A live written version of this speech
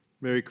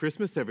Merry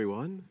Christmas,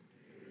 everyone.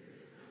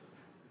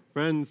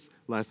 Friends,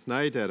 last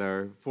night at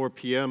our 4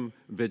 p.m.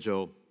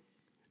 vigil,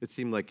 it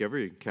seemed like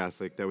every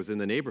Catholic that was in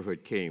the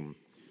neighborhood came.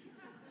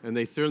 And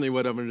they certainly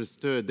would have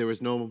understood there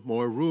was no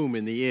more room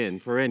in the inn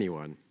for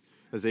anyone,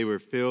 as they were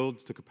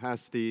filled to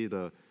capacity,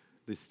 the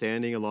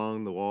standing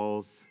along the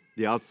walls.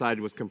 The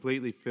outside was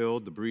completely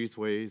filled, the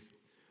breezeways.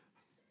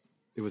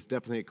 It was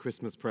definitely a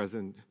Christmas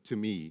present to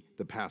me,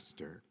 the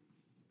pastor,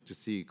 to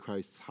see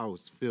Christ's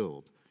house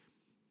filled.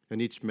 And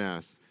each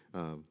Mass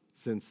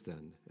since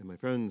then. And my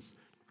friends,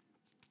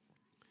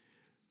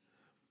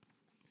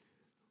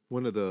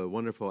 one of the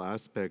wonderful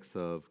aspects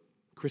of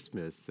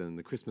Christmas and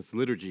the Christmas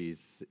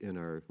liturgies in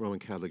our Roman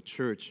Catholic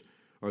Church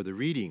are the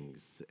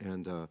readings.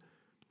 And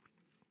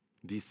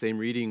these same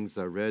readings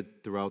are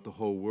read throughout the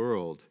whole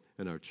world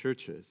in our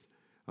churches,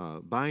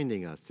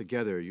 binding us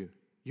together,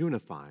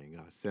 unifying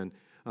us. And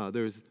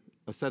there's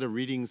a set of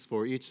readings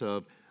for each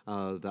of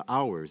the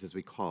hours, as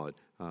we call it,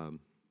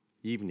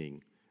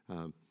 evening,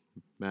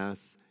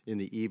 Mass in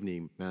the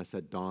evening, Mass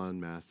at dawn,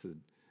 Mass at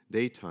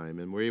daytime,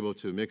 and we're able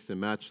to mix and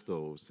match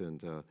those.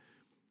 And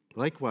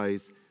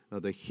likewise,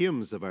 the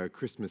hymns of our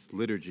Christmas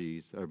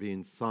liturgies are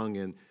being sung,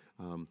 and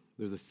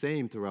they're the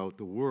same throughout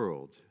the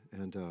world.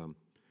 And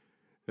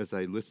as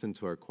I listen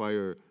to our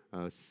choir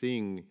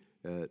sing,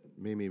 it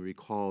made me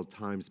recall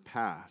times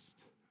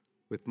past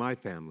with my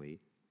family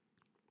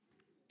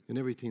and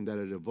everything that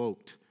it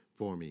evoked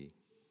for me.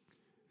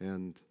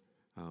 And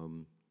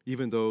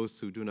even those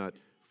who do not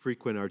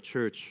frequent our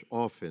church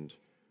often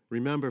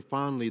remember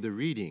fondly the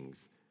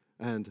readings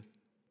and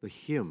the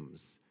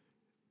hymns.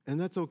 And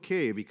that's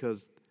okay,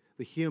 because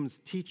the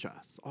hymns teach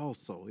us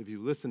also. If you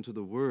listen to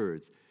the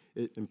words,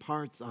 it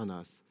imparts on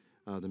us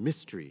the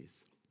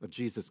mysteries of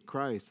Jesus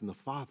Christ and the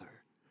Father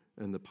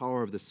and the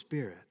power of the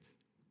Spirit.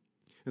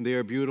 And they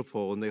are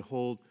beautiful, and they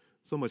hold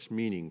so much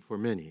meaning for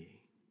many.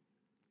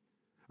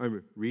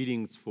 Our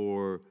readings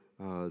for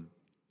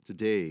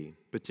today,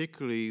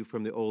 particularly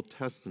from the Old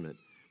Testament,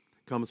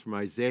 comes from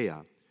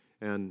Isaiah.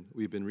 And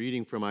we've been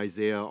reading from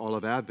Isaiah all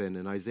of Advent,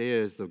 and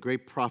Isaiah is the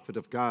great prophet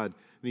of God,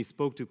 and he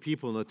spoke to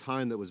people in a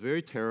time that was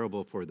very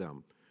terrible for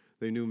them.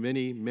 They knew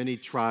many, many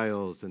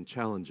trials and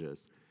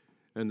challenges.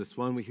 And this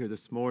one we hear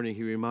this morning,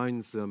 he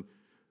reminds them,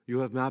 you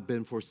have not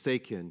been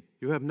forsaken.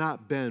 You have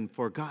not been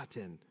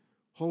forgotten.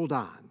 Hold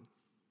on.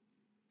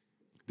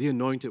 The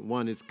Anointed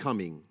One is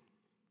coming.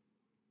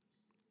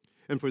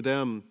 And for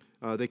them,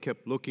 they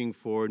kept looking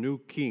for a new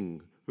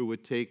king who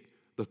would take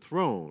the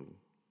throne.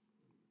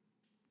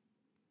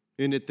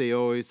 In it, they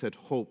always had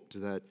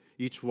hoped that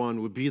each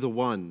one would be the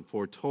one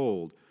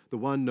foretold, the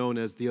one known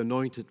as the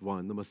Anointed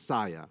One, the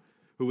Messiah,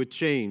 who would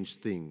change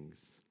things.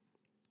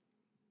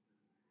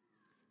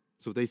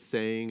 So they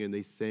sang, and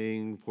they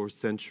sang for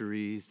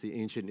centuries, the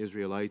ancient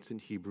Israelites and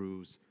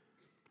Hebrews,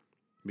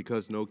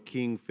 because no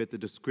king fit the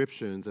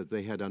descriptions as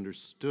they had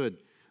understood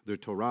their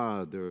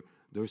Torah,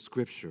 their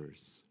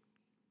scriptures.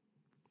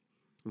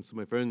 And so,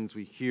 my friends,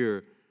 we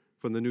hear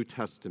from the New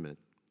Testament,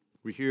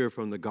 we hear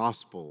from the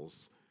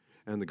Gospels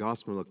and the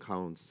Gospel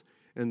accounts,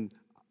 and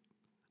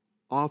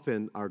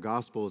often our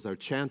Gospels are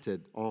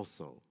chanted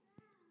also.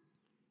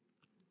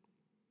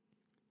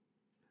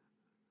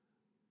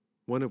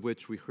 One of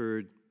which we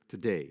heard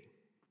today.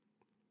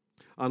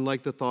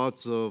 Unlike the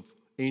thoughts of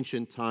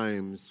ancient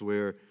times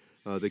where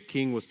the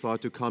king was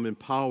thought to come in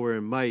power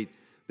and might,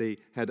 they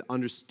had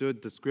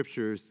understood the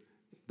scriptures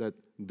that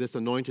this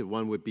anointed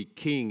one would be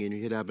king, and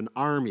he'd have an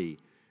army,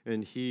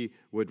 and he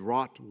would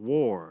wrought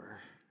war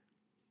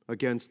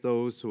against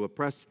those who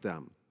oppressed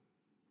them.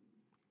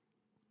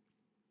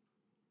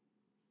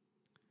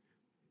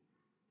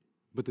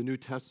 But the New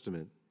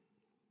Testament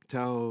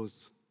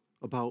tells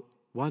about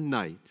one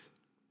night,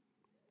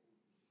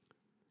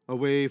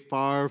 away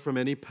far from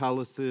any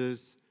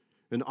palaces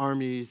and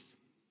armies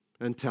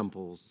and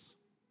temples,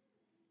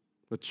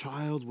 a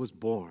child was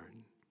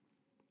born.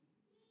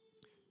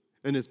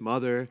 And his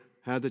mother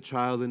had the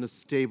child in a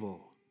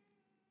stable.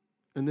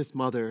 And this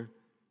mother,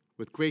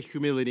 with great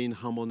humility and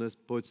humbleness,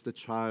 puts the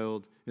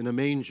child in a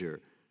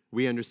manger.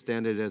 We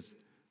understand it as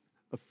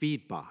a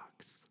feed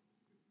box.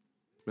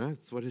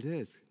 That's what it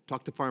is.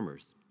 Talk to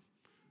farmers.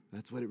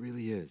 That's what it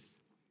really is.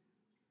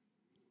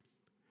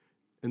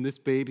 And this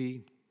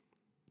baby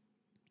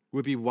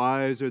would be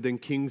wiser than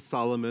King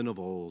Solomon of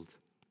old.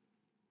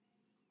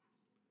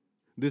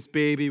 This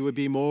baby would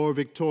be more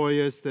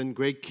victorious than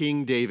great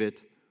King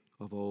David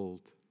of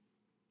old.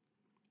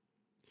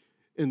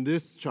 And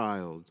this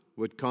child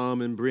would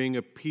come and bring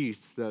a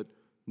peace that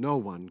no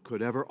one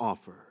could ever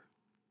offer,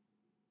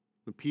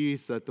 the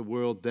peace that the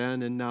world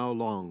then and now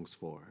longs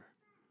for.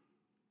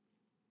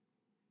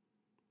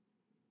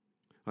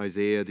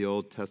 Isaiah, the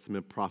Old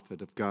Testament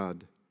prophet of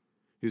God,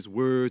 his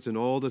words and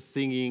all the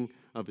singing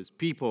of his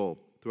people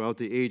throughout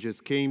the ages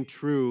came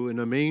true in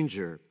a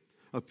manger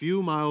a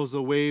few miles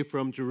away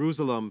from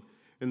Jerusalem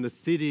in the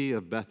city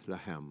of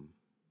Bethlehem.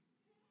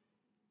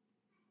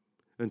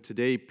 And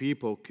today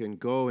people can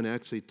go and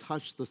actually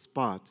touch the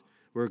spot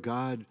where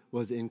God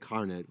was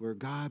incarnate, where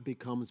God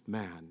becomes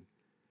man,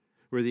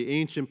 where the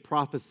ancient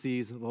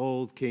prophecies of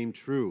old came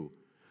true.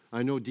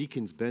 I know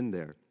Deacon's been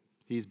there.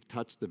 He's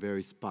touched the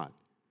very spot.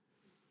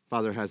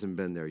 Father hasn't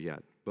been there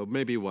yet, but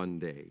maybe one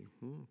day.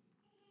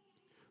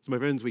 So, my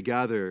friends, we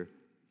gather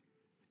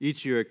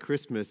each year at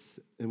Christmas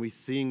and we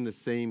sing the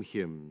same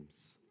hymns.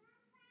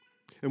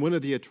 And one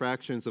of the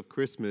attractions of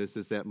Christmas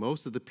is that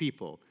most of the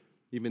people,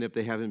 even if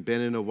they haven't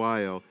been in a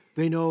while,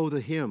 they know the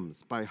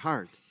hymns by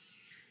heart.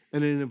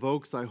 And it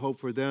evokes, I hope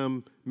for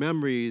them,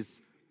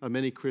 memories of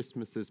many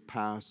Christmases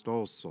past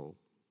also.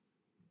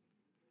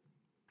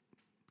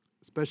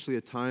 Especially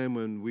a time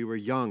when we were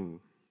young,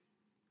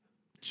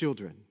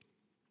 children.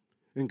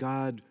 And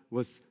God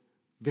was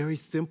very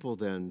simple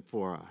then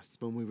for us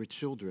when we were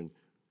children.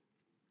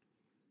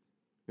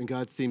 And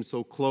God seemed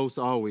so close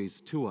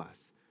always to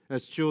us.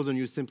 As children,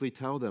 you simply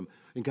tell them,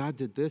 and God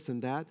did this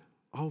and that.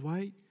 All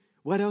right.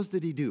 What else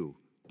did he do?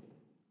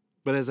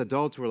 But as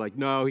adults, we're like,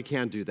 no, he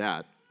can't do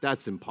that.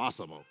 That's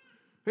impossible.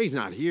 He's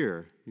not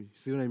here. You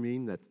see what I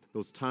mean? That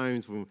those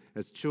times when,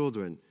 as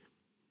children,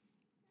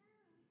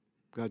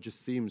 God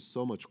just seems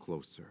so much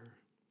closer.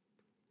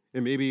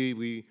 And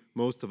maybe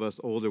most of us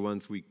older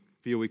ones, we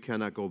feel we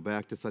cannot go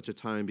back to such a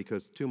time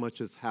because too much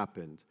has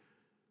happened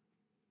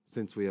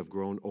since we have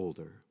grown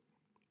older.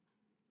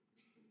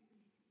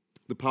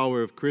 The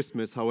power of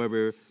Christmas,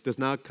 however, does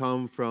not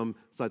come from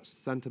such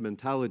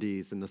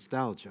sentimentalities and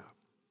nostalgia.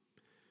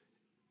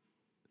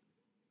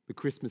 The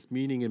Christmas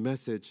meaning and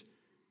message,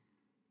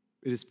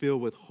 it is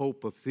filled with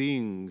hope of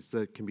things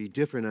that can be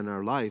different in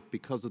our life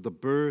because of the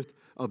birth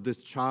of this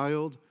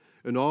child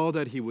and all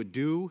that he would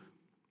do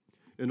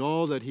and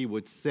all that he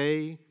would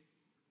say.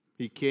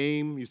 He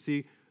came, you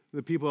see,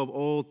 the people of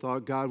old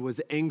thought God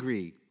was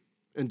angry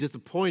and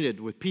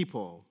disappointed with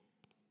people.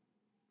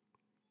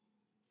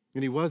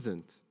 And he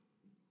wasn't.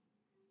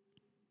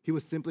 He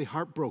was simply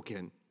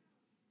heartbroken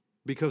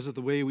because of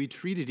the way we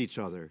treated each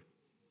other,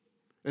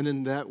 and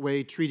in that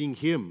way treating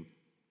him.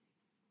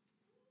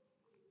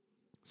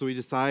 So he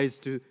decides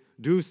to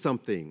do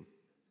something.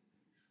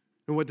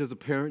 And what does a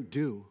parent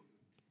do?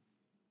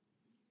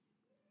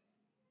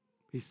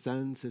 He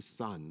sends his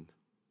son,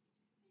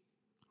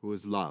 who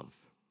is love.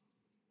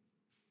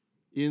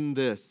 In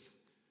this,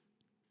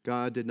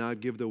 God did not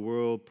give the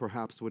world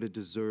perhaps what it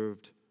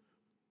deserved,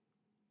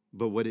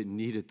 but what it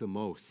needed the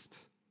most.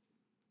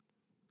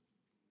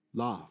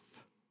 Love.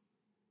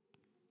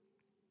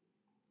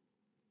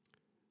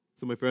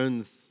 So, my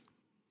friends,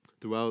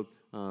 throughout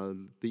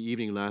the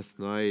evening last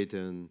night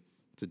and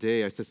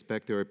today, I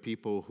suspect there are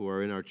people who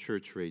are in our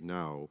church right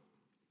now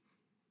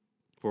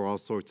for all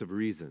sorts of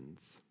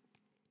reasons.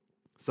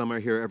 Some are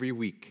here every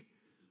week,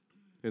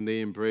 and they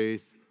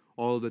embrace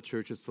all of the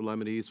church's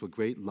solemnities with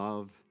great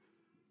love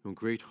and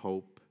great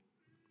hope.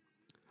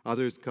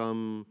 Others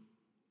come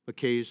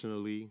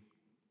occasionally.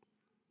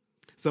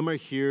 Some are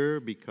here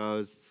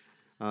because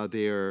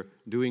they are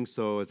doing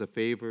so as a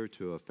favor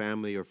to a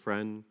family or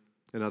friend.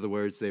 In other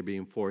words, they're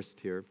being forced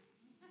here,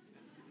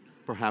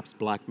 perhaps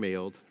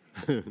blackmailed,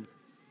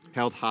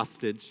 held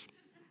hostage.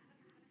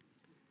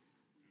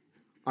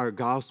 Our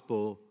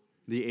gospel,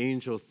 the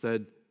angel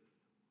said,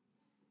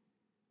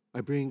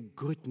 I bring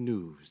good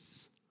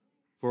news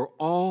for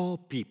all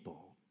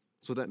people.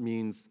 So that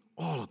means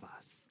all of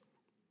us.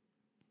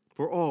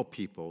 For all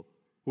people,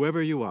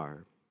 whoever you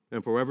are,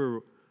 and for whatever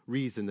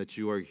reason that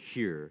you are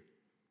here,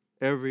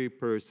 every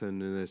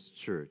person in this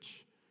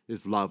church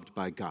is loved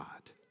by God.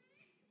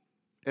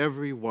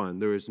 Everyone.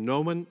 There is no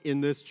one in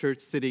this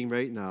church sitting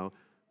right now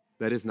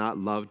that is not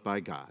loved by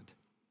God.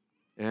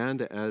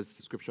 And as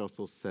the scripture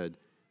also said,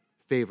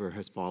 favor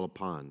has fallen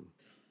upon.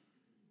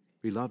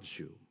 He loves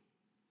you,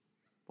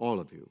 all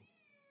of you.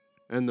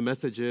 And the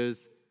message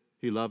is,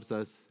 he loves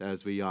us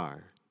as we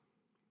are.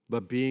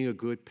 But being a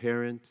good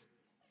parent,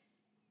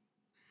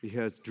 he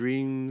has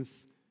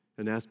dreams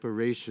and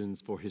aspirations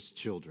for his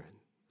children.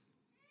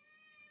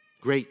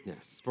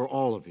 Greatness for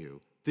all of you.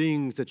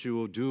 Things that you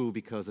will do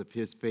because of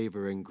his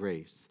favor and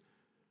grace.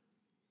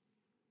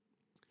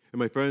 And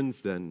my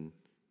friends, then,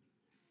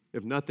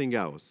 if nothing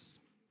else,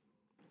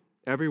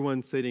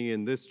 everyone sitting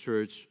in this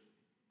church,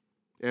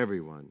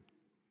 everyone,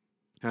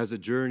 has a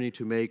journey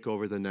to make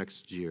over the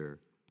next year.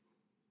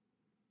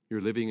 You're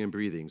living and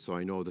breathing, so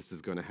I know this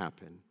is going to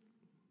happen.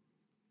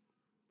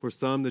 For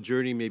some, the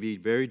journey may be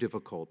very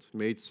difficult,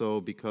 made so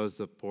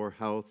because of poor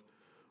health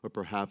or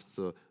perhaps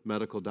a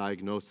medical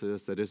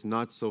diagnosis that is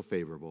not so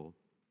favorable.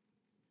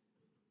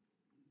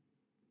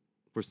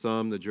 For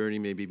some, the journey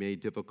may be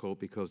made difficult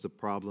because of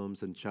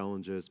problems and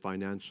challenges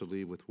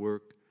financially with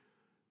work,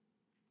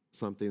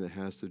 something that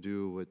has to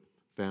do with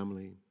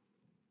family.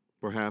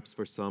 Perhaps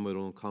for some, it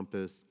will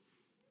encompass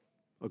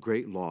a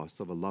great loss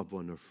of a loved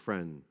one or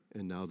friend,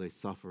 and now they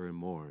suffer and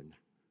mourn.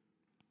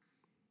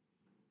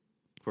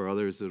 For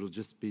others, it'll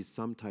just be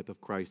some type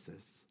of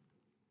crisis.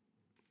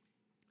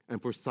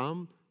 And for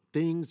some,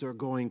 things are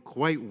going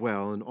quite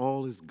well and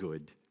all is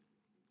good.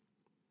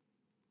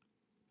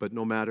 But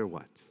no matter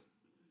what,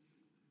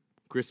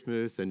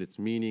 Christmas and its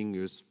meaning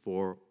is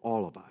for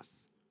all of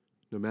us,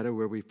 no matter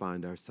where we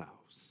find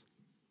ourselves.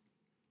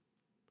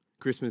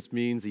 Christmas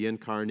means the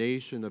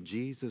incarnation of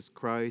Jesus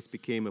Christ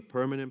became a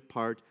permanent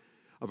part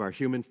of our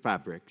human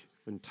fabric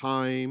in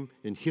time,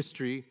 in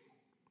history.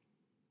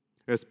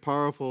 As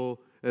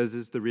powerful as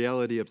is the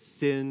reality of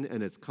sin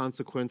and its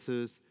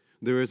consequences,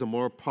 there is a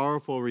more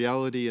powerful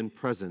reality and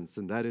presence,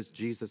 and that is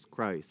Jesus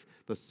Christ,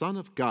 the Son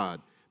of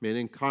God, made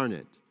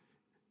incarnate,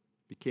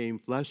 became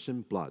flesh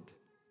and blood.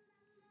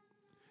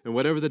 And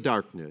whatever the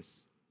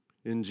darkness,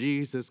 in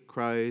Jesus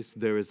Christ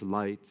there is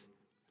light.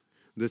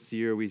 This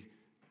year we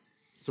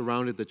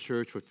surrounded the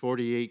church with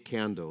 48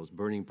 candles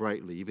burning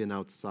brightly, even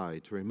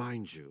outside, to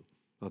remind you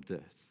of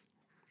this.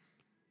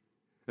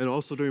 And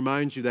also to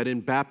remind you that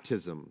in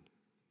baptism,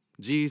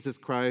 Jesus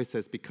Christ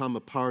has become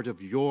a part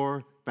of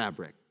your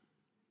fabric.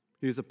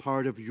 He is a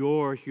part of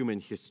your human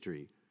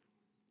history.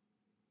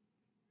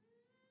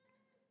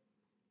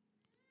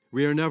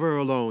 We are never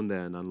alone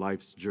then on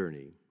life's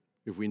journey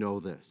if we know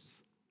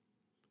this.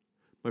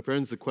 My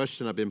friends, the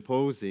question I've been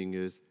posing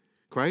is,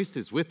 Christ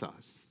is with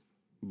us,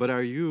 but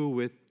are you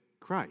with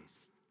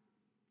Christ?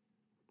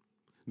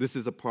 This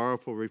is a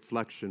powerful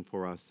reflection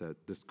for us at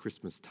this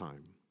Christmas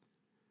time.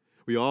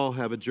 We all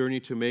have a journey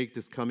to make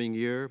this coming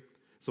year,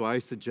 so I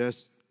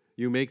suggest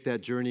you make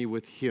that journey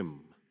with Him.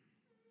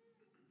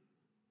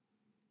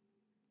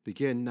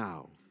 Begin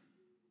now,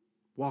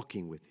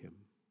 walking with Him.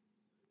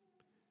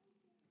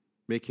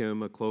 Make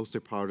Him a closer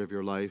part of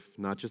your life,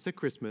 not just at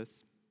Christmas,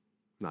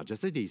 not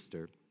just at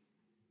Easter,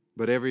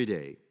 but every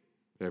day,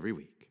 every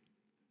week.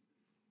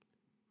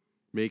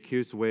 Make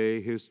His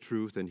way, His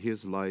truth, and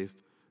His life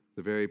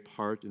the very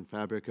part and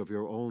fabric of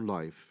your own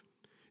life.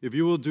 If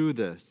you will do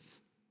this,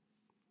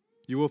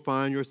 you will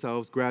find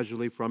yourselves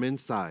gradually from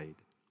inside,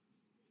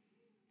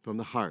 from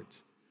the heart.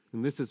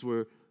 And this is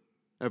where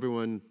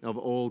everyone of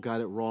old got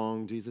it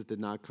wrong. Jesus did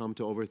not come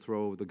to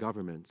overthrow the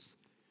governments.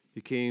 He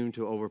came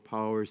to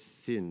overpower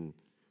sin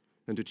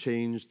and to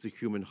change the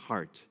human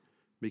heart,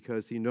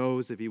 because He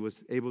knows if He was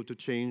able to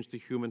change the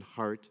human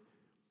heart,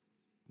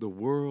 the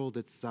world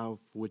itself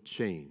would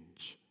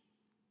change.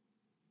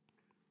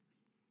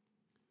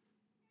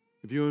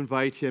 If you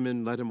invite Him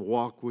and let Him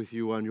walk with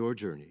you on your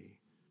journey,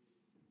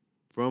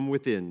 from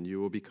within you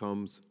will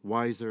become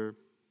wiser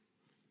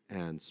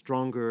and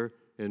stronger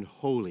and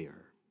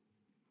holier.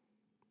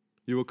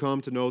 You will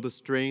come to know the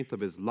strength of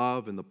His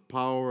love and the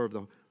power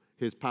of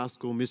His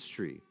paschal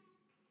mystery.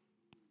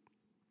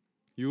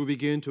 You will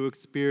begin to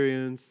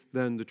experience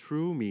then the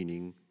true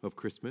meaning of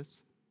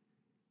Christmas: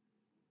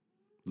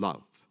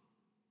 love,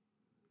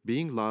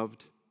 being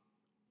loved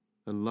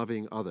and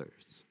loving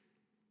others.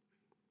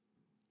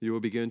 You will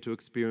begin to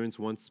experience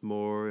once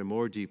more and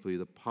more deeply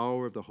the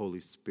power of the Holy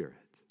Spirit.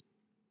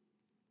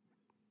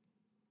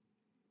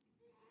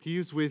 He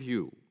is with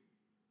you,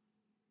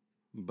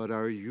 but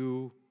are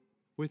you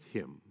with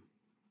Him?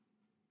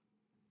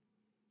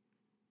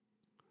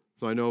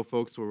 So I know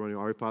folks were running,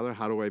 Our Father,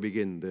 how do I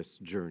begin this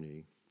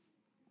journey?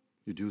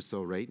 You do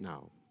so right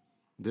now,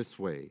 this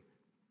way,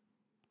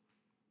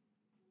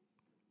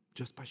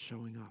 just by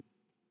showing up.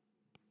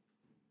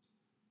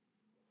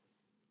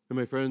 And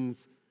my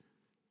friends,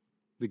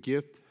 the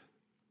gift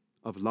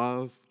of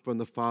love from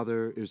the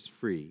Father is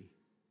free.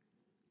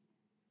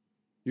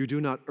 You do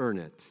not earn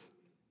it.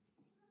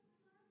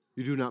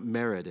 You do not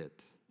merit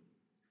it.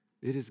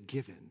 It is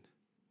given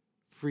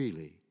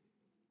freely.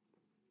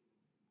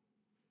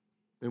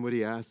 And what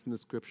He asks in the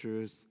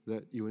Scripture is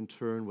that you in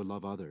turn would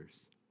love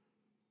others.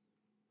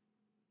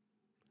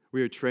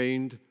 We are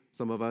trained,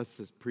 some of us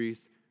as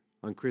priests,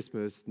 on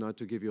Christmas not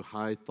to give you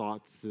high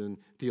thoughts and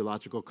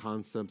theological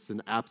concepts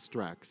and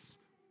abstracts,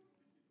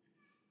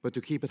 but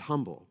to keep it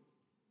humble.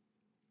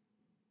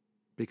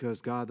 Because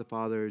God the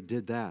Father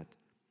did that.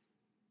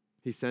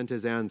 He sent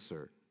His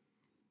answer,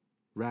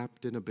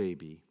 wrapped in a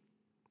baby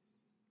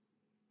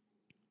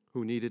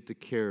who needed the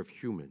care of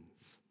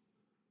humans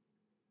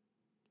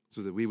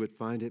so that we would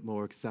find it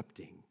more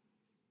accepting.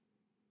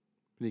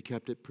 And He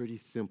kept it pretty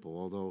simple,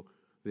 although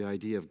the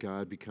idea of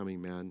God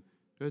becoming man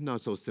is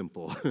not so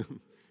simple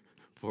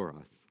for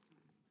us.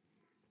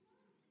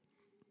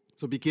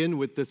 So begin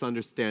with this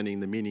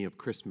understanding, the meaning of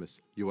Christmas.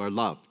 You are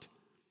loved,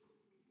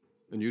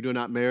 and you do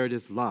not merit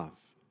His love.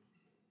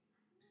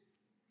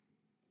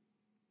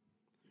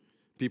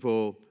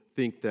 People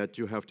think that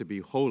you have to be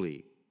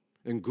holy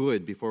and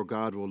good before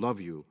God will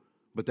love you,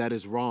 but that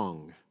is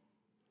wrong.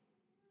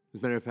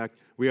 As a matter of fact,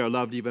 we are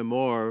loved even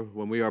more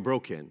when we are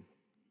broken.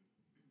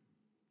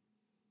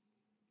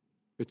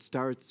 It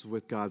starts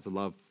with God's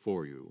love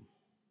for you.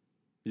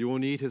 You will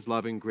need His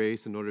love and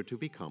grace in order to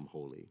become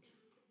holy.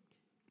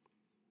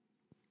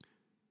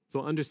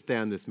 So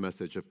understand this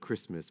message of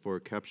Christmas, for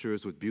it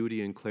captures with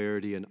beauty and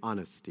clarity and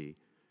honesty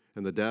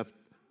and the depth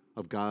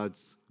of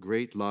God's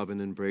great love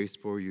and embrace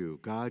for you.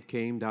 God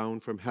came down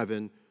from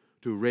heaven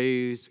to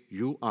raise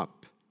you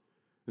up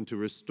and to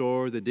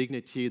restore the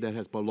dignity that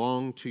has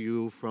belonged to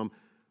you from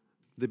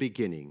the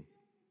beginning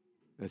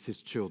as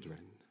His children.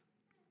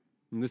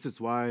 And this is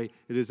why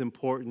it is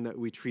important that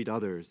we treat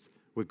others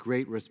with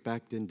great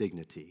respect and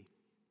dignity,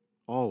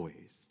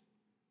 always.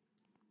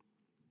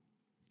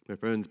 My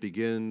friends,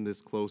 begin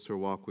this closer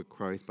walk with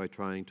Christ by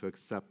trying to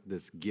accept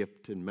this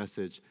gift and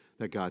message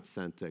that God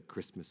sent at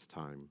Christmas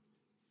time.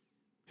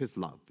 His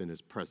love and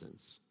His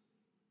presence.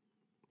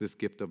 This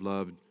gift of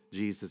love,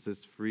 Jesus,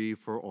 is free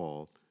for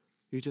all.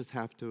 You just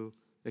have to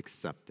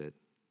accept it.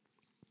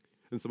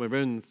 And so, my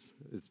friends,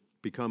 it's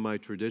become my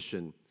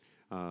tradition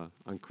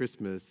on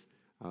Christmas,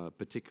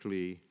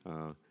 particularly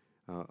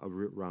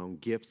around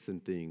gifts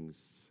and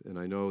things. And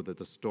I know that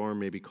the storm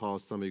maybe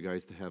caused some of you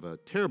guys to have a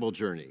terrible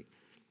journey.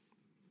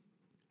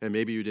 And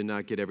maybe you did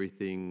not get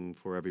everything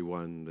for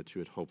everyone that you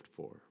had hoped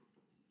for.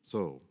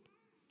 So,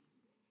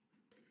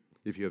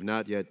 if you have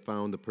not yet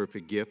found the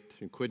perfect gift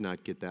and could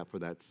not get that for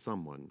that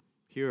someone,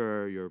 here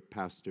are your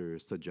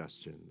pastor's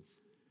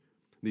suggestions.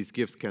 These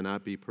gifts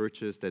cannot be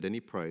purchased at any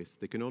price.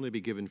 They can only be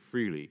given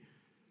freely,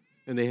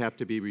 and they have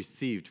to be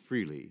received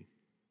freely.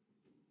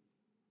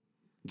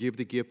 Give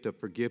the gift of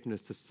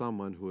forgiveness to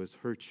someone who has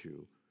hurt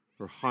you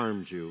or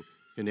harmed you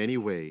in any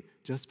way.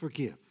 Just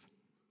forgive.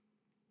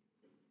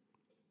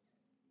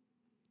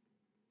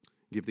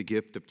 Give the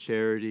gift of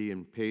charity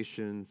and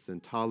patience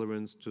and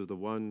tolerance to the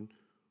one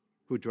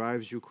who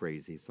drives you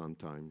crazy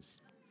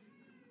sometimes,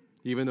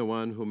 even the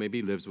one who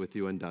maybe lives with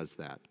you and does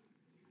that.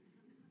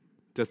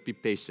 Just be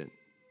patient.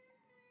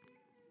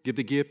 Give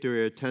the gift of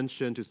your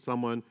attention to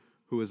someone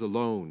who is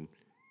alone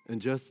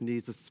and just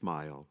needs a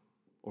smile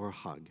or a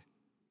hug.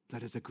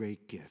 That is a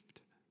great gift.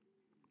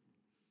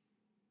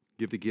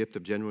 Give the gift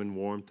of genuine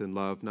warmth and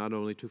love not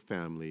only to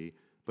family,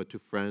 but to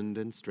friend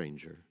and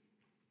stranger.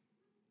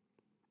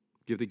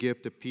 Give the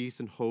gift of peace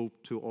and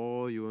hope to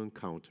all you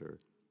encounter.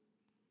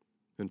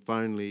 And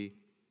finally,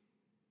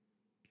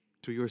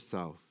 to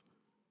yourself,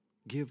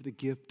 give the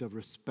gift of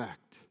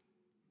respect.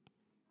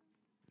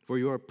 For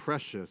you are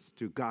precious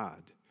to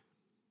God,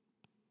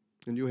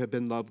 and you have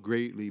been loved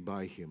greatly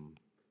by Him.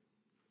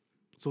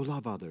 So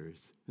love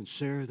others and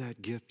share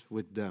that gift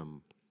with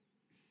them.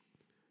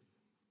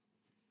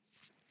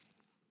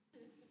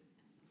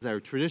 As our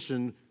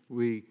tradition,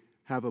 we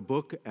have a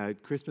book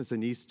at Christmas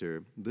and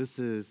Easter. This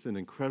is an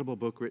incredible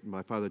book written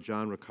by Father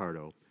John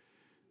Riccardo.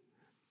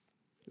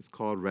 It's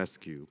called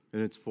Rescue,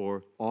 and it's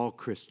for all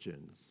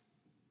Christians.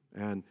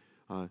 And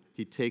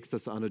he takes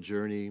us on a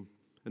journey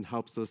and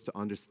helps us to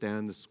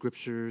understand the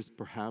Scriptures,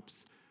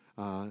 perhaps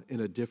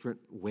in a different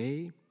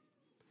way.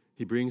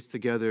 He brings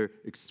together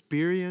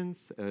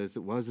experience, as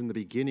it was in the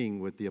beginning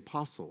with the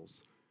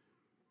apostles,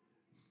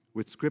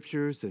 with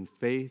Scriptures and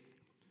faith,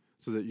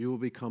 so that you will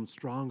become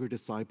stronger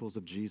disciples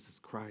of Jesus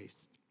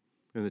Christ,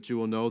 and that you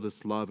will know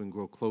this love and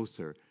grow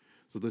closer.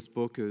 So this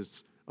book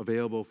is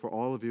available for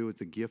all of you. It's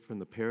a gift from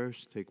the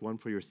parish. Take one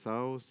for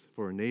yourselves,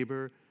 for a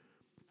neighbor.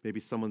 Maybe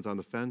someone's on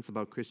the fence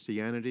about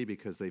Christianity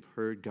because they've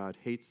heard God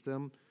hates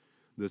them.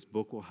 This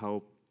book will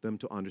help them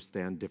to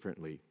understand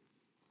differently.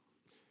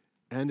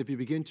 And if you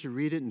begin to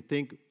read it and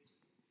think,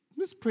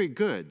 this is pretty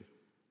good,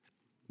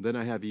 then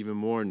I have even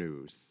more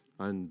news.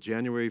 On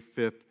January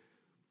 5th,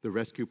 the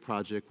Rescue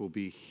Project will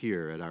be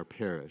here at our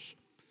parish.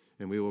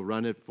 And we will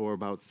run it for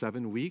about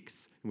 7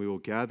 weeks. And we will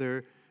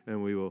gather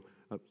and we will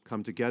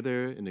come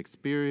together and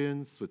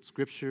experience with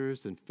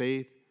Scriptures and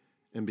faith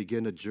and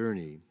begin a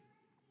journey.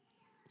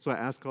 So I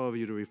ask all of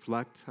you to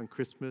reflect on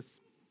Christmas.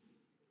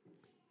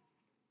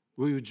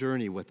 Will you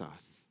journey with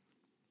us?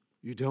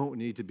 You don't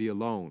need to be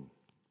alone.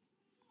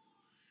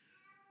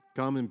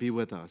 Come and be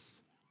with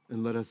us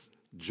and let us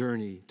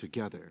journey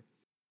together.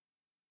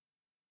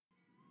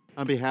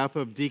 On behalf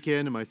of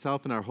Deacon and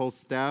myself and our whole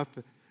staff,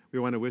 we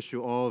want to wish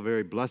you all a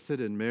very blessed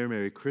and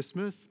Merry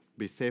Christmas.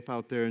 Be safe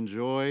out there.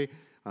 Enjoy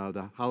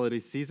the holiday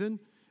season.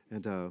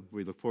 And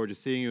we look forward to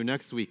seeing you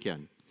next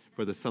weekend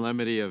for the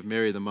Solemnity of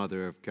Mary, the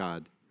Mother of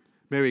God.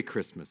 Merry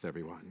Christmas,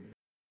 everyone.